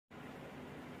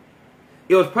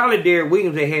It was probably Derek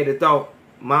Williams that had the thought,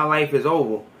 my life is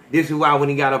over. This is why when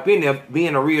he got up in there,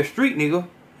 being a real street nigga,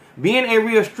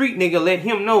 let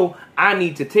him know, I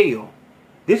need to tell.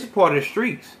 This is part of the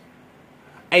streets.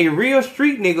 A real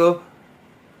street nigga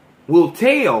will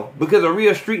tell, because a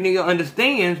real street nigga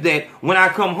understands that when I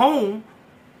come home,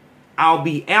 I'll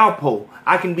be Alpo.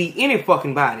 I can be any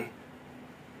fucking body.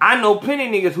 I know plenty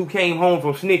of niggas who came home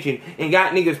from snitching and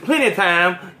got niggas plenty of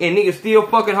time, and niggas still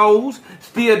fucking hoes,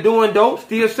 still doing dope,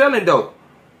 still selling dope.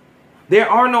 There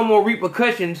are no more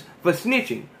repercussions for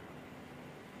snitching.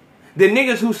 The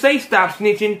niggas who say stop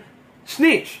snitching,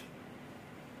 snitch.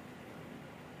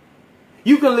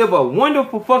 You can live a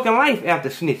wonderful fucking life after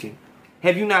snitching.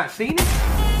 Have you not seen it?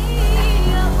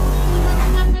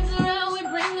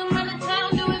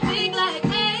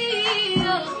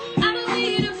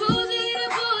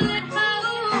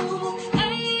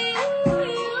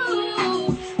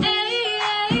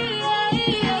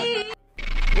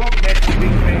 Welcome back to the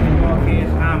Big Fan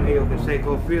Podcast. I'm LL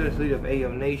Consaco, fearless leader of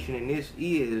AF Nation, and this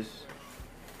is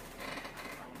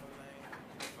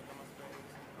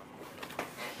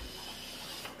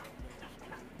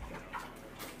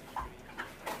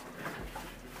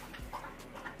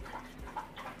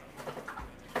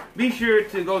be sure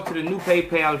to go to the new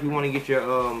PayPal if you want to get your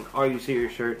Are You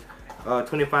Serious shirt.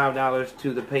 $25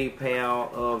 to the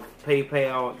PayPal of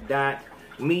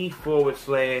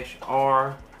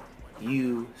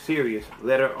paypal.me/RU Serious.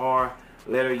 Letter R,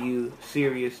 letter U,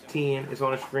 Serious 10. It's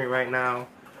on the screen right now.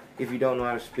 If you don't know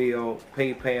how to spell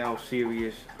PayPal,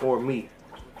 Serious, or me.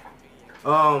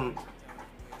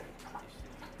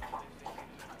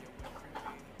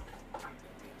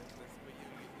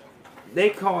 They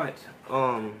caught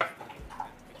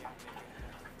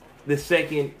the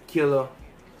second killer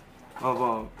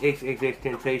of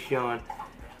Xxxtentation.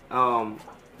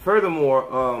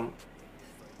 Furthermore,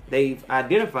 they've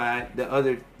identified the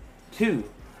other two.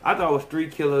 I thought it was 3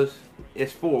 killers.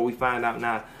 It's 4. We find out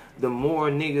now. The more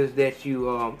niggas that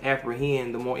you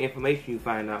apprehend, the more information you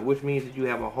find out, which means that you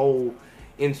have a hole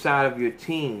inside of your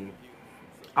team.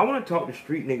 I want to talk to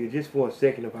street niggas just for a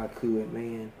second, if I could,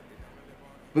 man.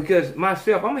 Because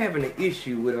myself, I'm having an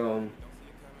issue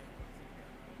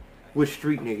with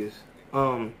street niggas.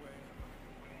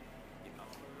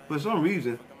 For some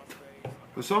reason,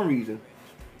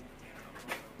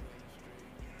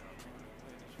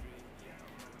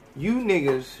 you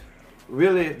niggas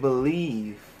really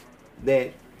believe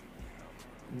that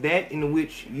in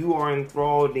which you are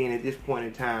enthralled in at this point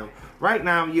in time. Right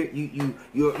now, you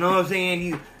know what I'm saying?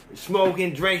 You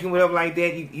smoking, drinking, whatever like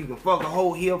that. You can fuck a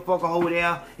hoe here, fuck a hoe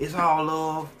there. It's all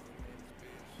love.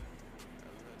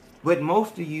 But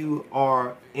most of you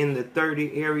are in the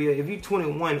 30 area. If you're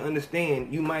 21,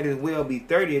 understand you might as well be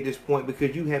 30 at this point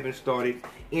because you haven't started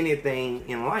anything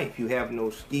in life. You have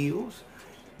no skills.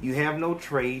 You have no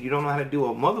trade. You don't know how to do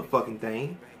a motherfucking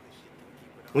thing.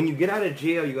 When you get out of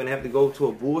jail, you're going to have to go to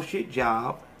a bullshit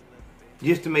job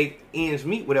just to make ends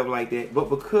meet, whatever like that. But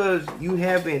because you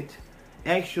haven't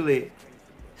actually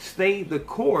stayed the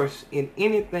course in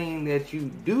anything that you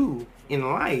do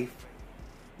in life,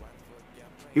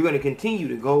 you're going to continue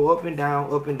to go up and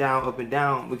down, up and down, up and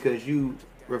down because you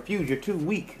refuse. You're too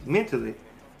weak mentally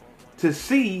to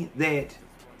see that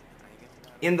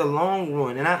in the long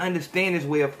run. And I understand this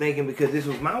way of thinking because this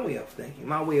was my way of thinking.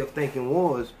 My way of thinking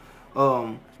was,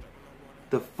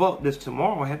 the fuck does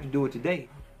tomorrow have to do it today?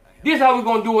 This how we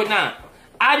gonna do it now.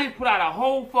 I just put out a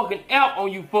whole fucking app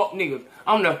on you fuck niggas.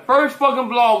 I'm the first fucking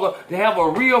blogger to have a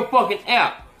real fucking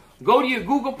app. Go to your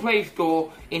Google Play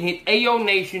Store and hit AO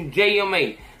Nation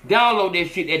JMA. Download that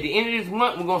shit. At the end of this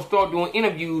month, we're going to start doing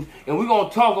interviews. And we're going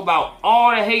to talk about all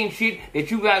the hating shit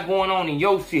that you got going on in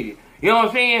your city. You know what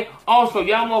I'm saying? Also,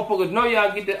 y'all motherfuckers know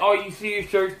y'all get the Are You Serious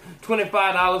shirts,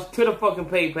 $25 to the fucking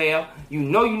PayPal. You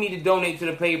know you need to donate to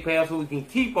the PayPal so we can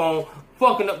keep on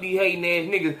fucking up these hating ass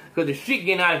niggas because the shit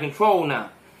getting out of control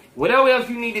now. Whatever else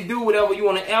you need to do, whatever you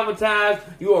want to advertise,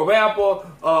 you a rapper,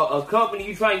 a company,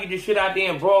 you trying to get this shit out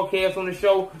there and broadcast on the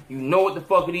show, you know what the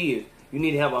fuck it is. You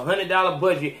need to have a $100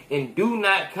 budget and do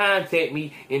not contact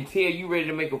me until you ready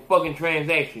to make a fucking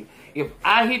transaction. If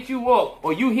I hit you up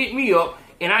or you hit me up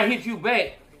and I hit you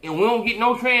back and we don't get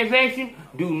no transaction,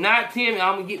 do not tell me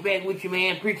I'm going to get back with you,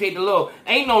 man. Appreciate the love.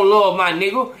 Ain't no love, my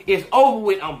nigga. It's over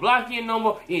with. I'm blocking your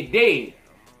number. It's dead.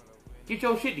 Get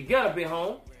your shit together, big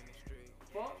home.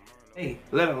 Hey,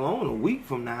 let alone a week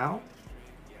from now.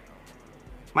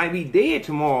 Might be dead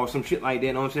tomorrow or some shit like that.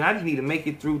 You know what I'm saying? I just need to make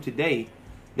it through today.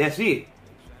 That's it.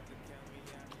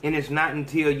 And it's not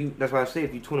until you, that's why I say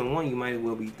if you're 21, you might as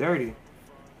well be 30. And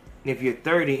if you're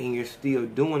 30 and you're still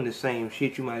doing the same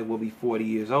shit, you might as well be 40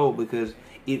 years old because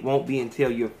it won't be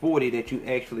until you're 40 that you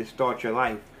actually start your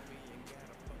life.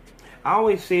 I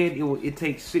always said it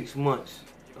takes 6 months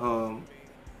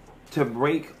to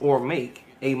break or make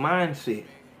a mindset.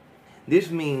 This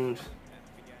means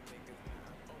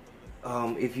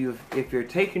if you're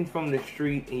taken from the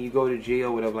street and you go to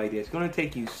jail, whatever like that, it's going to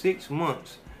take you 6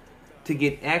 months to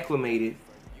get acclimated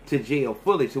to jail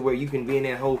fully, to where you can be in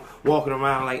that hole walking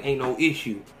around like ain't no issue.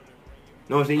 You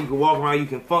know what I'm saying? You can walk around, you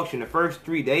can function. The first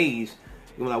 3 days,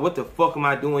 you're like, what the fuck am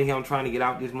I doing here? I'm trying to get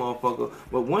out this motherfucker.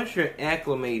 But once you're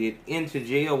acclimated into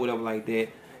jail, whatever like that,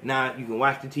 now you can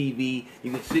watch the TV,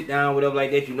 you can sit down, whatever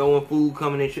like that. You know when food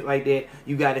coming and shit like that.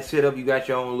 You got it set up, you got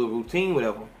your own little routine,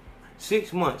 whatever.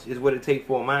 6 months is what it takes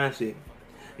for a mindset.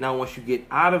 Now once you get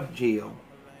out of jail,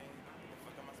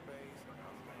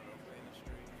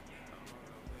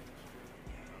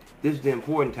 this is the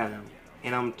important time,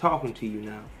 and I'm talking to you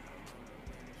now.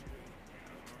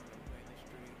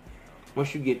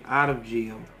 Once you get out of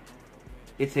jail,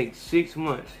 it takes 6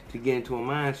 months to get into a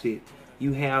mindset.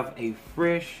 You have a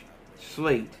fresh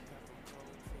slate.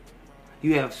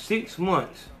 You have 6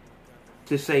 months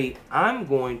to say, I'm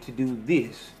going to do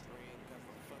this.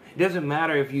 It doesn't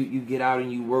matter if you get out and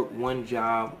you work one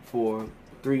job for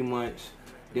 3 months,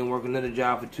 then work another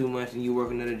job for 2 months, and you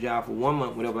work another job for 1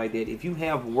 month, whatever like that. If you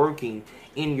have working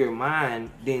in your mind,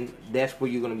 then that's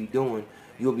what you're going to be doing.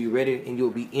 You'll be ready and you'll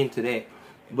be into that.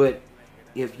 But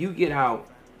if you get out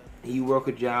and you work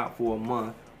a job for a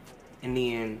month, and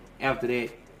then after that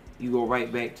you go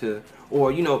right back to,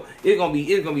 or you know, it's gonna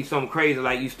be something crazy,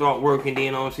 like you start working, then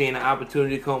you know what I'm saying, the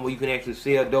opportunity come where you can actually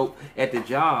sell dope at the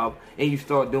job, and you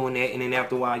start doing that, and then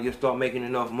after a while you start making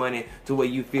enough money to where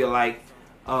you feel like,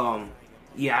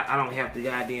 yeah, I don't have to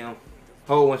goddamn,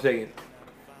 hold 1 second,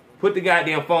 put the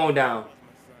goddamn phone down,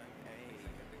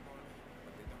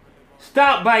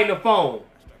 stop biting the phone.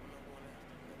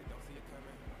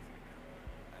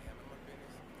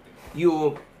 I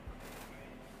don't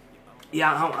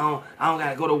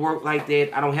gotta go to work like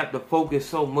that. I don't have to focus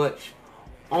so much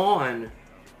on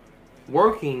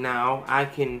working now. I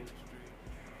can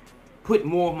put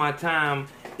more of my time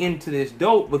into this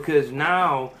dope, because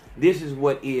now this is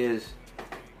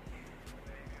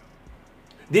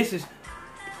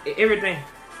everything.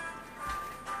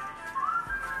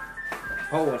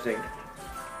 Hold 1 second.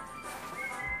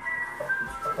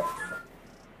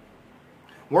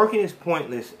 Working is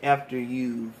pointless after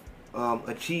you've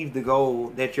achieved the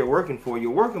goal that you're working for.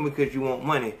 You're working because you want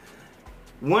money.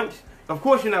 Once, of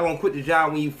course, you're not gonna quit the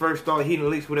job when you first start hitting the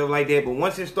licks, whatever like that. But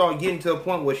once it starts getting to a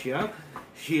point where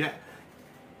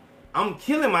I'm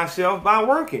killing myself by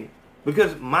working,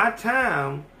 because my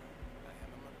time.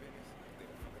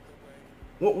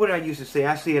 What did I used to say?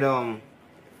 I said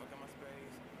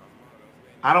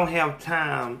I don't have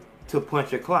time to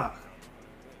punch a clock.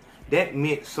 That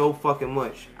meant so fucking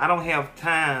much. I don't have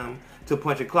time to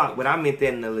punch a clock, but I meant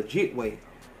that in a legit way.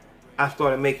 I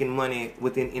started making money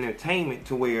within entertainment,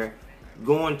 to where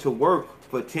going to work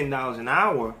for $10 an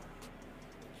hour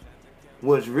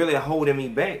was really holding me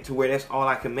back, to where that's all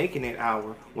I could make in that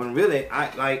hour. When really,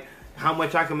 how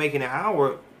much I can make in an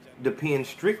hour depends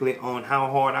strictly on how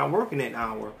hard I work in that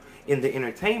hour in the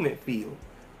entertainment field.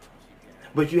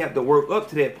 But you have to work up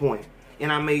to that point. And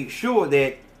I made sure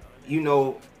that, you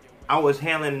know, I was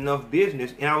handling enough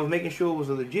business, and I was making sure it was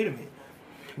legitimate.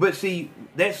 But see,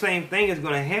 that same thing is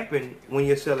going to happen when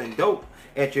you're selling dope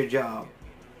at your job.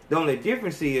 The only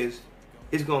difference is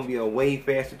it's going to be a way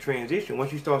faster transition.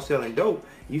 Once you start selling dope,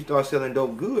 you start selling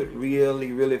dope good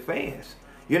really, really fast.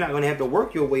 You're not going to have to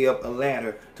work your way up a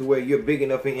ladder to where you're big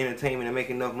enough in entertainment and make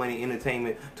enough money in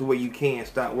entertainment to where you can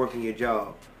stop working your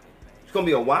job. It's going to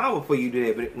be a while before you do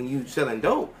that, but when you selling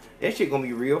dope, that shit going to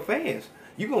be real fast.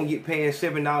 You're going to get past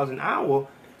 $7 an hour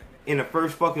in the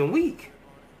first fucking week,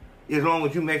 as long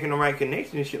as you're making the right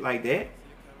connection and shit like that.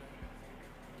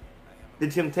 The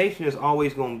temptation is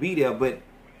always going to be there, but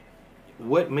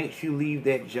what makes you leave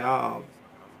that job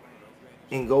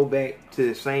and go back to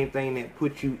the same thing that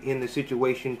put you in the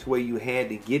situation to where you had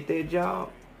to get that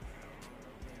job?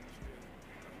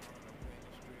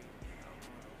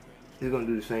 It's going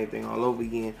to do the same thing all over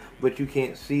again, but you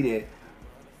can't see that.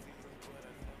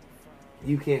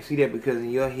 You can't see that because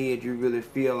in your head you really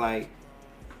feel like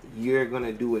you're going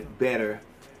to do it better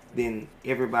than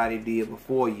everybody did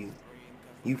before you.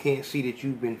 You can't see that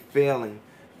you've been failing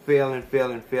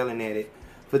at it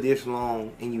for this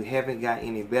long, and you haven't got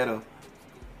any better.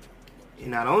 And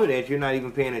not only that, you're not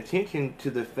even paying attention to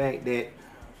the fact that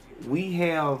we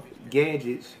have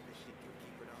gadgets.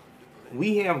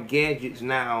 We have gadgets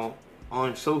now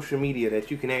on social media that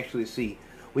you can actually see.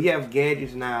 We have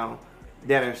gadgets now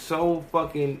that are so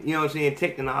fucking, you know what I'm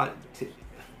saying,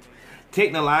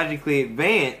 technologically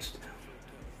advanced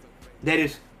that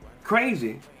is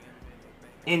crazy.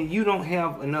 And you don't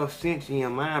have enough sense in your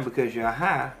mind because you're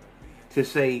high to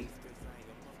say,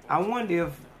 I wonder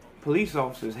if police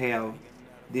officers have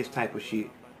this type of shit.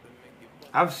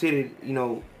 I've said it, you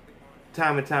know,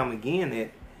 time and time again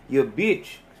that your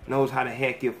bitch knows how to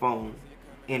hack your phone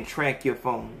and track your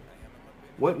phone.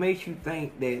 What makes you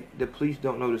think that the police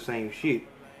don't know the same shit?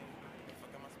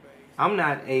 I'm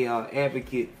not a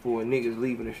advocate for niggas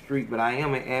leaving the street, but I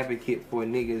am an advocate for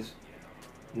niggas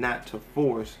not to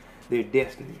force their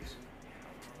destinies.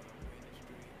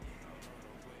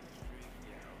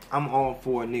 I'm all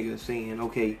for a nigga saying,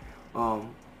 okay, I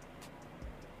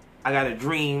got a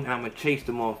dream and I'm gonna chase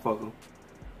the motherfucker.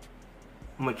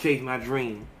 I'm gonna chase my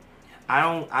dream.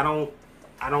 I'm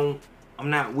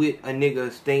not with a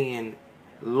nigga staying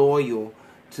loyal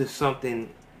to something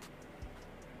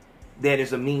that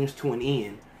is a means to an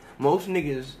end. Most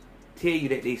niggas tell you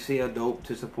that they sell dope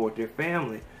to support their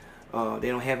family. They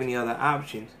don't have any other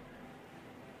options.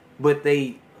 But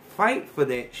they fight for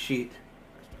that shit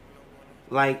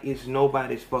like it's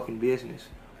nobody's fucking business.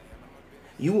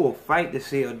 You will fight to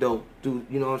sell dope through,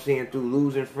 you know what I'm saying, through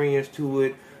losing friends to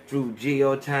it, through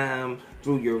jail time,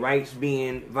 through your rights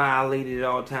being violated at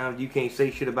all times. You can't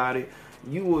say shit about it.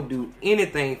 You will do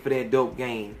anything for that dope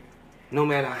game. No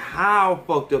matter how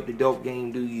fucked up the dope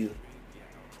game do you.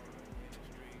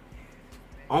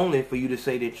 Only for you to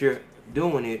say that you're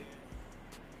doing it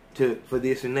for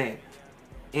this and that.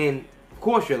 And of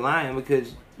course you're lying,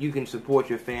 because you can support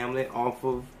your family off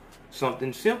of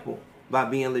something simple. By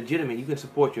being legitimate. You can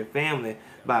support your family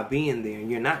by being there.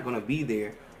 And you're not going to be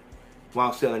there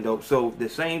while selling dope. So the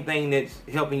same thing that's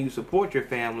helping you support your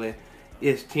family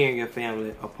is tearing your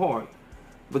family apart.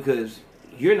 Because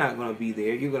you're not going to be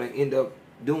there. You're going to end up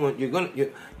doing, you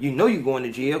know you're going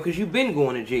to jail because you've been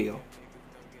going to jail.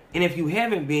 And if you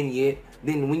haven't been yet,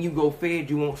 then when you go fed,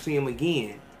 you won't see them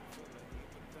again.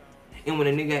 And when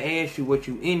a nigga asks you what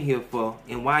you in here for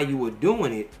and why you were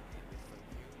doing it,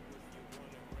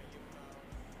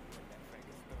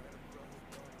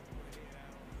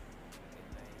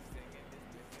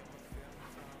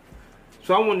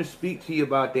 so I want to speak to you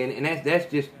about that, and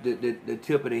that's just the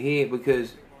tip of the head,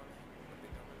 because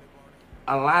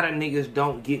a lot of niggas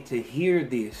don't get to hear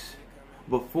this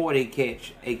before they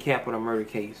catch a capital murder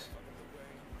case.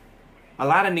 A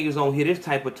lot of niggas don't hear this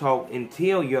type of talk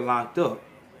until you're locked up.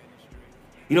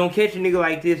 You don't catch a nigga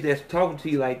like this that's talking to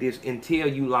you like this until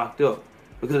you locked up.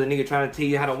 Because a nigga trying to tell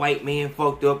you how the white man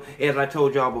fucked up, as I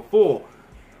told y'all before.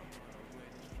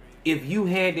 If you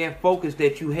had that focus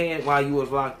that you had while you was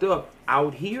locked up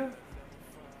out here,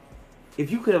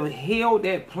 if you could have held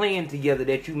that plan together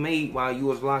that you made while you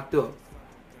was locked up,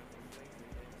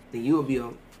 then you'll be a,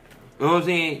 you know what I'm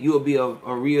saying? You'll be a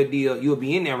real deal. You'll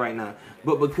be in there right now.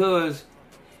 But because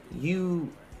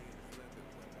you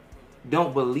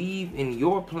don't believe in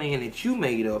your plan that you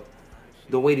made up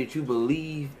the way that you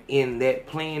believe in that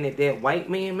plan that that white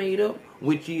man made up,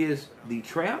 which is the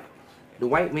trap. The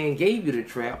white man gave you the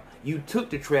trap. You took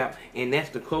the trap, and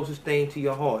that's the closest thing to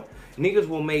your heart. Niggas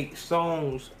will make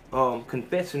songs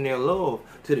confessing their love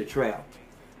to the trap.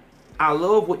 I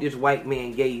love what this white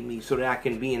man gave me so that I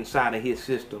can be inside of his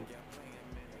system.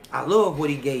 I love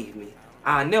what he gave me.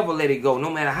 I'll never let it go.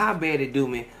 No matter how bad it do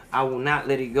me, I will not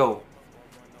let it go.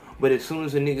 But as soon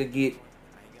as a nigga get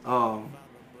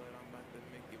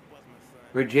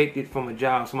rejected from a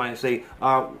job, somebody say,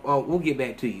 we'll get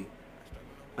back to you.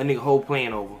 A nigga whole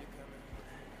plan over.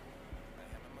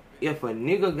 If a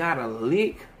nigga got a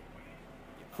lick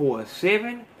for a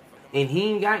 7 and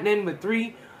he ain't got nothing but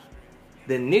 3,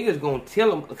 the nigga's gonna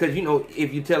tell him, because you know,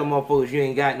 if you tell them motherfuckers you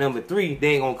ain't got number 3,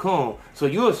 they ain't gonna come. So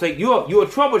you'll say, you'll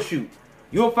troubleshoot.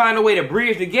 You'll find a way to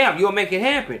bridge the gap. You'll make it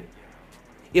happen.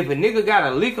 If a nigga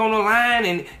got a lick on the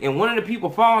line and one of the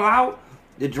people fall out,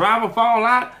 the driver fall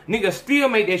out, nigga still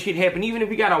make that shit happen, even if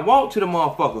he gotta walk to the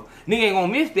motherfucker. Nigga ain't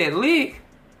gonna miss that lick.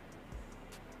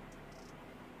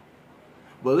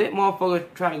 But let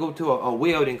motherfuckers try to go to a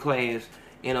welding class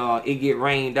and it get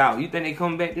rained out. You think they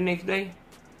come back the next day?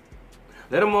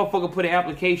 Let a motherfucker put an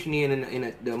application in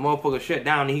and the motherfucker shut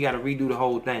down and he got to redo the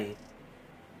whole thing.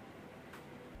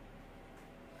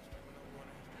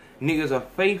 Niggas are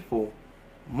faithful,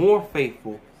 more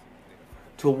faithful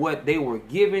to what they were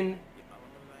given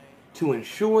to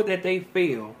ensure that they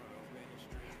fail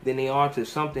than they are to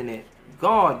something that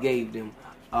God gave them,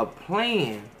 a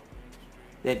plan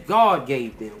that God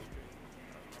gave them.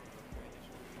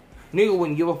 Nigga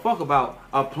wouldn't give a fuck about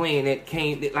a plan that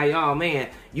came, like, oh man,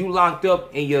 you locked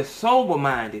up and you're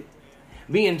sober-minded.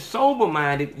 Being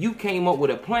sober-minded, you came up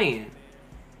with a plan.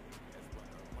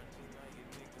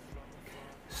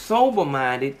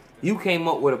 sober-minded, you came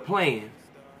up with a plan.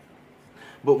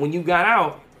 But when you got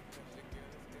out,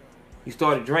 you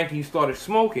started drinking, you started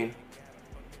smoking.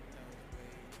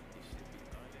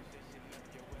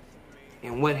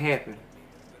 And what happened?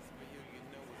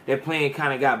 That plan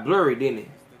kind of got blurry, didn't it?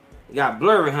 It got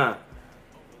blurry, huh?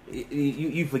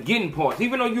 You forgetting parts.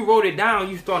 Even though you wrote it down,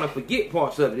 you start to forget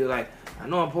parts of it. You're like, I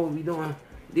know I'm supposed to be doing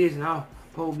this and I'm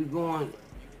supposed to be going,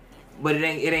 but it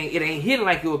ain't hitting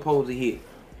like it was supposed to hit.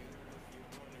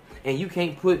 And you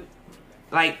can't put,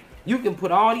 like, you can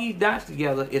put all these dots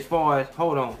together as far as,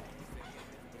 hold on.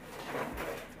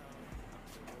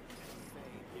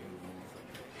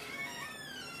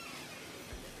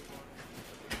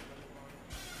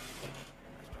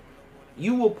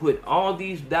 You will put all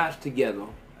these dots together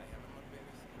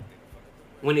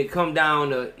when it come down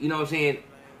to, you know what I'm saying,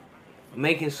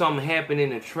 making something happen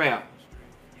in the trap.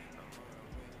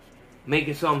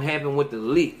 Making something happen with the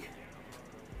lick.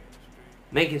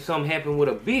 Making something happen with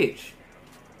a bitch.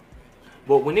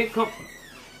 But when it comes...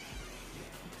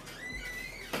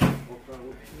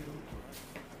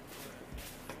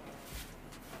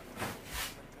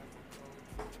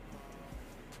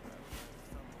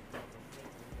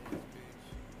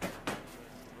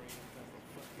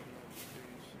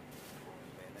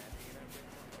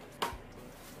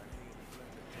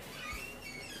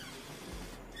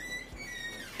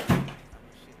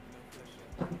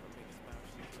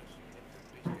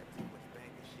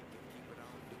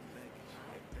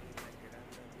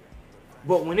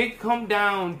 But when it come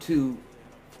down to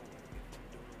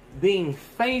being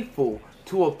faithful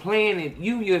to a plan that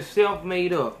you yourself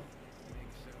made up,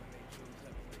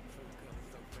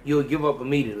 you'll give up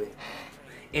immediately.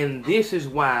 And this is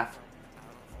why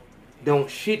don't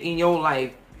shit in your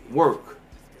life work.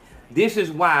 This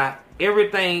is why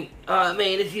everything, man,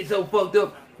 this shit's so fucked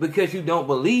up, because you don't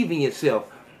believe in yourself.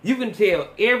 You can tell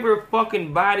every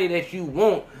fucking body that you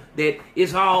want that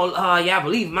it's all, yeah, I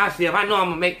believe in myself. I know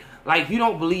I'm gonna make... Like, you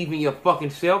don't believe in your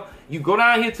fucking self. You go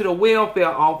down here to the welfare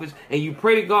office and you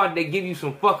pray to God they give you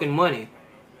some fucking money.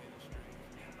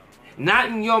 Not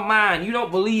in your mind. You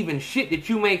don't believe in shit that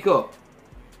you make up.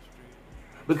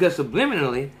 Because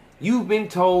subliminally, you've been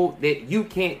told that you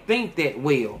can't think that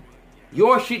well.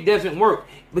 Your shit doesn't work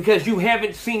because you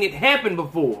haven't seen it happen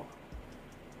before.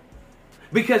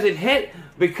 Because it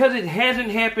hasn't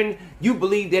happened, you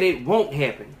believe that it won't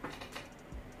happen.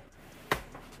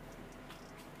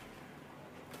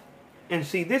 And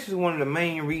see, this is one of the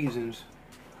main reasons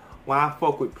why I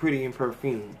fuck with Pretty in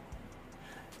Perfume.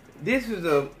 This is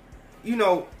a, you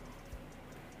know,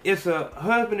 it's a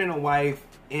husband and a wife,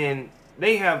 and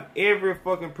they have every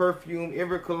fucking perfume,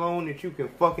 every cologne that you can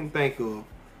fucking think of.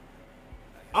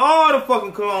 All the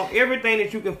fucking cologne, everything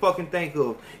that you can fucking think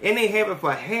of. And they have it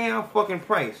for half fucking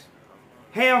price.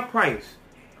 Half price.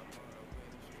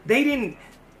 They didn't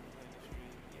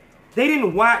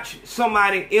watch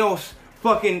somebody else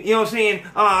fucking, you know what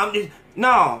I'm saying?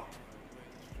 No.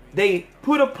 They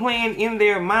put a plan in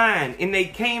their mind and they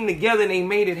came together and they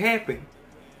made it happen.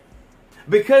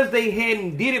 Because they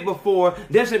hadn't did it before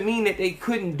doesn't mean that they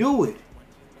couldn't do it.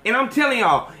 And I'm telling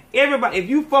y'all, everybody, if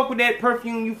you fuck with that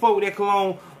perfume, you fuck with that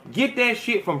cologne, get that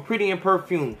shit from Pretty in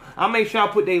Perfume. I'll make sure I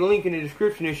put their link in the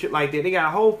description and shit like that. They got a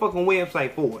whole fucking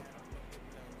website for it.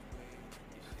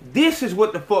 This is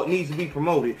what the fuck needs to be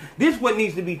promoted. This is what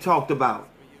needs to be talked about.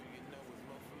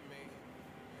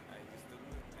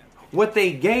 What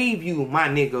they gave you, my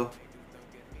nigga,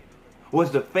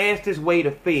 was the fastest way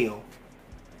to fail.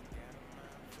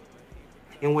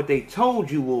 And what they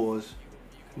told you was,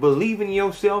 believing in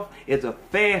yourself is the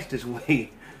fastest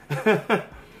way.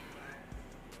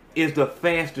 Is the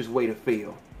fastest way to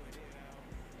fail.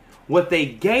 What they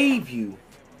gave you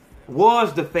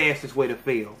was the fastest way to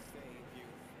fail.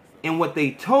 And what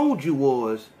they told you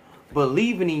was,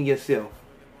 believing in yourself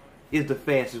is the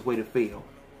fastest way to fail.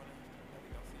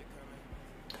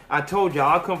 I told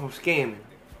y'all I come from scamming.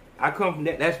 I come from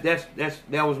that.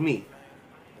 That was me.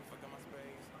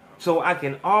 So I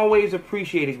can always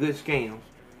appreciate a good scam.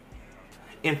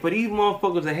 And for these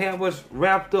motherfuckers to have us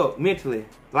wrapped up mentally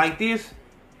like this,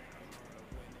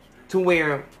 to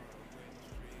where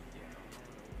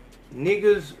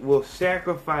niggas will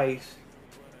sacrifice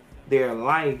their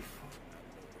life.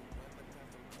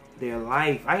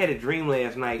 I had a dream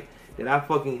last night that I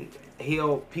fucking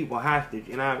held people hostage,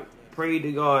 and I prayed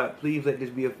to God, please let this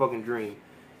be a fucking dream.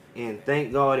 And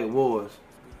thank God it was.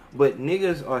 But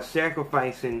niggas are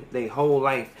sacrificing their whole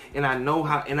life. And I know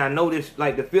how, and I know this,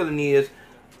 like, the feeling is,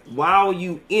 while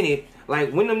you in it,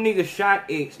 like when them niggas shot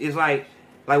X, it's like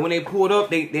when they pulled up,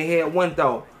 they had one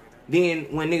thought. Then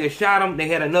when niggas shot them, they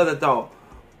had another thought.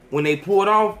 When they pulled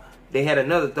off, they had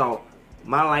another thought.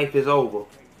 My life is over.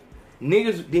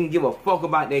 Niggas didn't give a fuck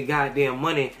about that goddamn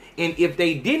money. And if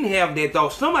they didn't have that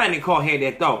thought, somebody in the car had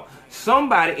that thought.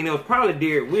 Somebody, and it was probably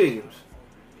Derek Williams.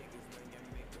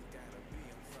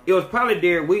 It was probably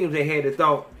Derek Williams that had the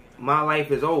thought, my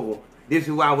life is over. This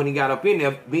is why when he got up in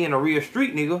there, being a real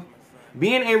street nigga,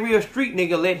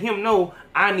 let him know,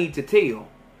 I need to tell.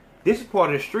 This is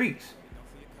part of the streets.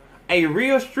 A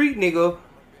real street nigga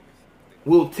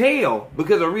will tell,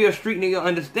 because a real street nigga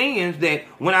understands that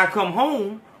when I come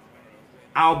home,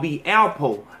 I'll be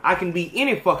Alpo. I can be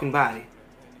any fucking body.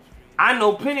 I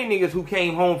know plenty of niggas who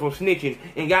came home from snitching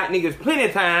and got niggas plenty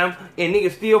of time, and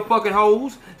niggas still fucking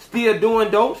hoes, still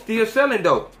doing dope, still selling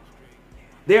dope.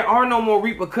 There are no more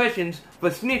repercussions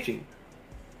for snitching.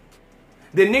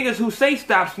 The niggas who say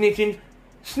stop snitching,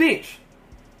 snitch.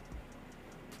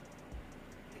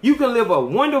 You can live a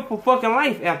wonderful fucking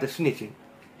life after snitching.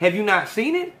 Have you not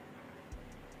seen it?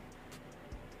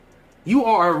 You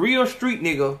are a real street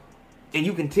nigga, and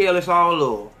you can tell it's all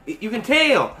love. You can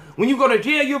tell. When you go to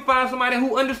jail, you'll find somebody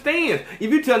who understands.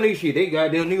 If you tell niggas shit, they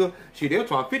goddamn nigga, shit, they'll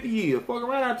talk 50 years. Fuck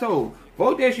around, I told.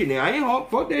 Fuck that shit, nigga. I ain't hard.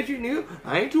 Fuck that shit, nigga.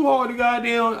 I ain't too hard to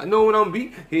goddamn. I know what I'm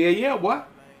beat. Hell yeah, boy.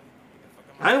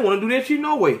 I ain't want to do that shit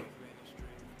no way.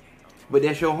 But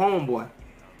that's your homeboy.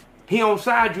 He on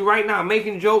side you right now,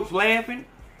 making jokes, laughing.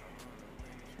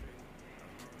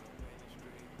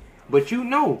 But you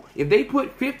know, if they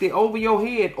put 50 over your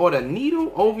head or the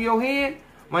needle over your head,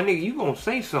 my nigga, you gonna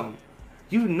say something.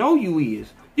 You know you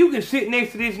is. You can sit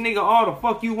next to this nigga all the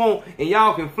fuck you want, and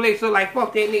y'all can flex up like,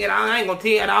 fuck that nigga, I ain't gonna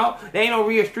tell it all. They ain't no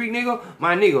real street nigga.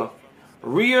 My nigga,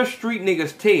 real street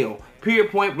niggas tell. Period,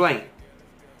 point blank.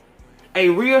 A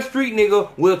real street nigga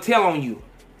will tell on you.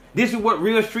 This is what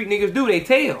real street niggas do. They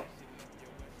tell.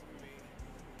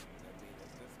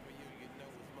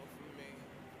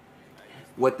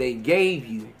 What they gave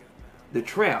you, the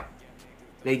trap.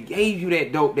 They gave you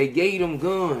that dope. They gave them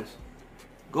guns.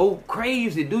 Go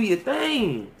crazy. Do your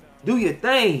thing. Do your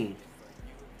thing.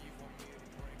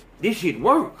 This shit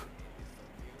work.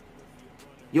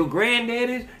 Your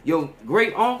granddaddies, your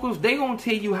great uncles, they gonna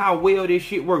tell you how well this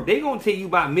shit work. They gonna tell you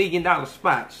about $1 million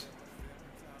spots,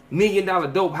 $1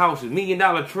 million dope houses, $1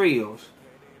 million trails.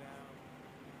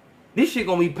 This shit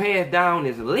gonna be passed down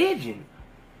as a legend.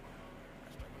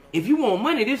 If you want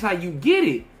money, this how you get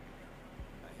it.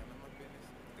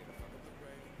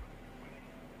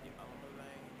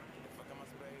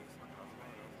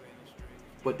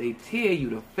 But they tell you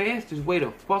the fastest way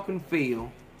to fucking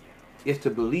fail is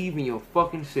to believe in your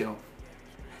fucking self.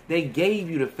 They gave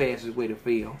you the fastest way to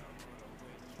fail.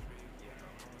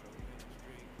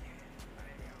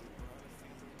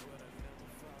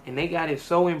 And they got it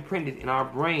so imprinted in our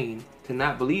brain to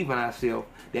not believe in ourselves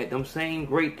that them same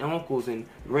great uncles and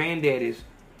granddaddies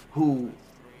who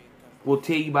will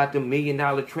tell you about the $1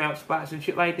 million trap spots and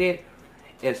shit like that,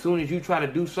 as soon as you try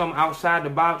to do something outside the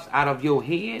box, out of your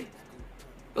head,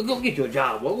 go get your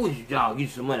job, boy. Go get your job, get you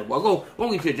some money, boy.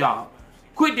 Go get your job.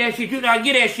 Quit that shit, you gotta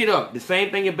get that shit up. The same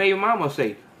thing your baby mama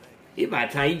say. It's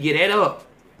about time you get that up.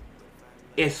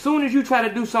 As soon as you try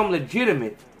to do something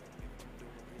legitimate,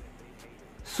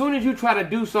 as soon as you try to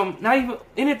do something, not even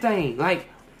anything, like,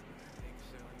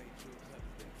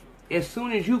 as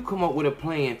soon as you come up with a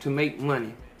plan to make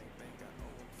money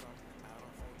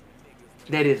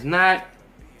that is not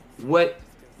what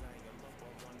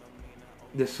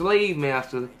the slave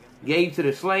master gave to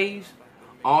the slaves,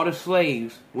 all the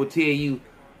slaves will tell you,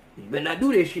 you better not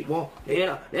do that shit, boy.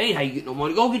 That ain't how you get no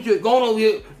money. Go on over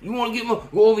here. You want to get money?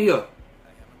 Go over here.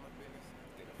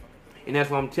 And that's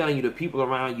why I'm telling you, the people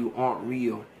around you aren't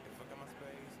real.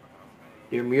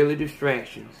 They're merely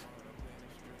distractions.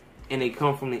 And they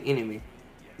come from the enemy.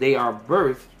 They are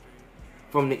birthed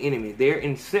from the enemy. Their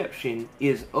inception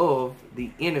is of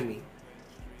the enemy.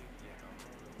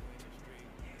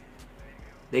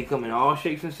 They come in all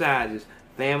shapes and sizes.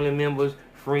 Family members,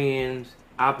 friends,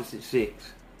 opposite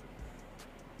sex.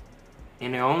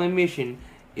 And their only mission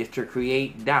is to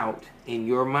create doubt in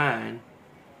your mind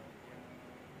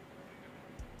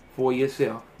for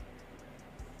yourself.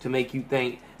 To make you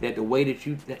think that the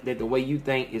way you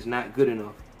think is not good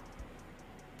enough.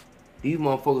 These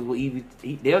motherfuckers will even,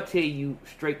 they'll tell you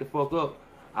straight the fuck up,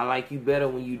 I like you better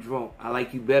when you drunk. I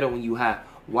like you better when you high.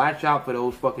 Watch out for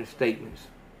those fucking statements.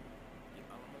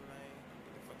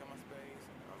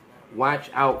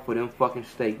 Watch out for them fucking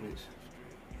statements.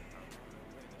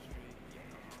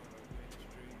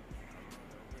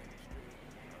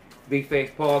 Big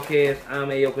Facts Podcast. I'm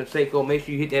LL Consaco. Make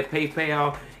sure you hit that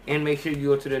PayPal. And make sure you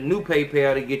go to the new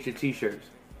PayPal to get your t-shirts.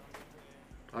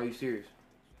 Are you serious?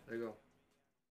 There you go.